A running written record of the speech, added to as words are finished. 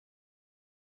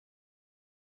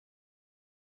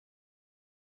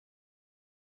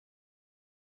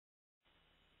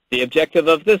The objective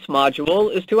of this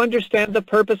module is to understand the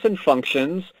purpose and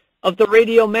functions of the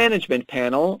radio management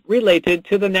panel related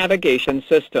to the navigation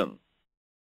system.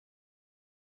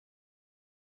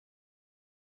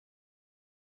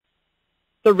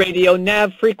 The radio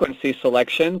nav frequency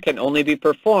selection can only be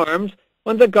performed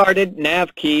when the guarded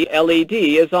nav key LED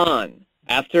is on,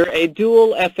 after a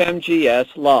dual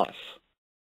FMGS loss.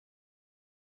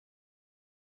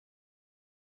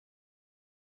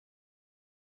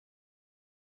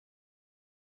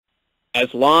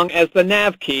 As long as the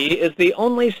nav key is the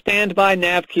only standby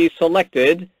nav key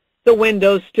selected, the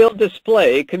windows still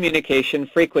display communication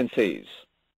frequencies.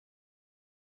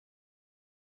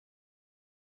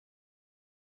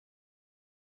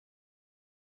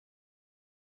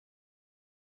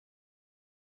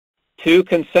 Two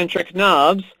concentric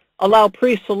knobs allow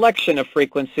pre-selection of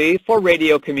frequency for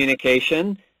radio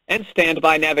communication and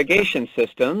standby navigation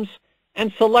systems,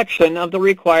 and selection of the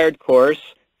required course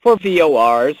for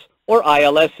VORs or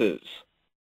ILSs.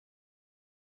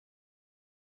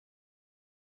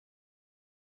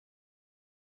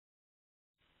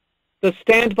 The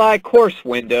standby course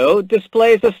window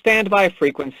displays a standby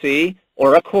frequency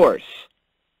or a course.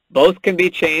 Both can be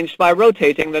changed by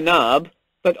rotating the knob,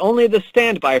 but only the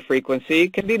standby frequency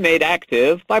can be made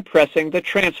active by pressing the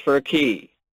transfer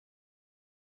key.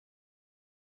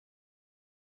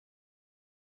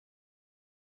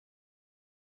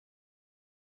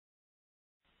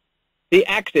 The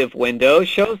active window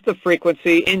shows the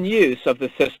frequency in use of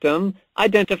the system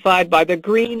identified by the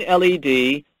green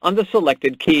LED on the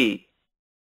selected key.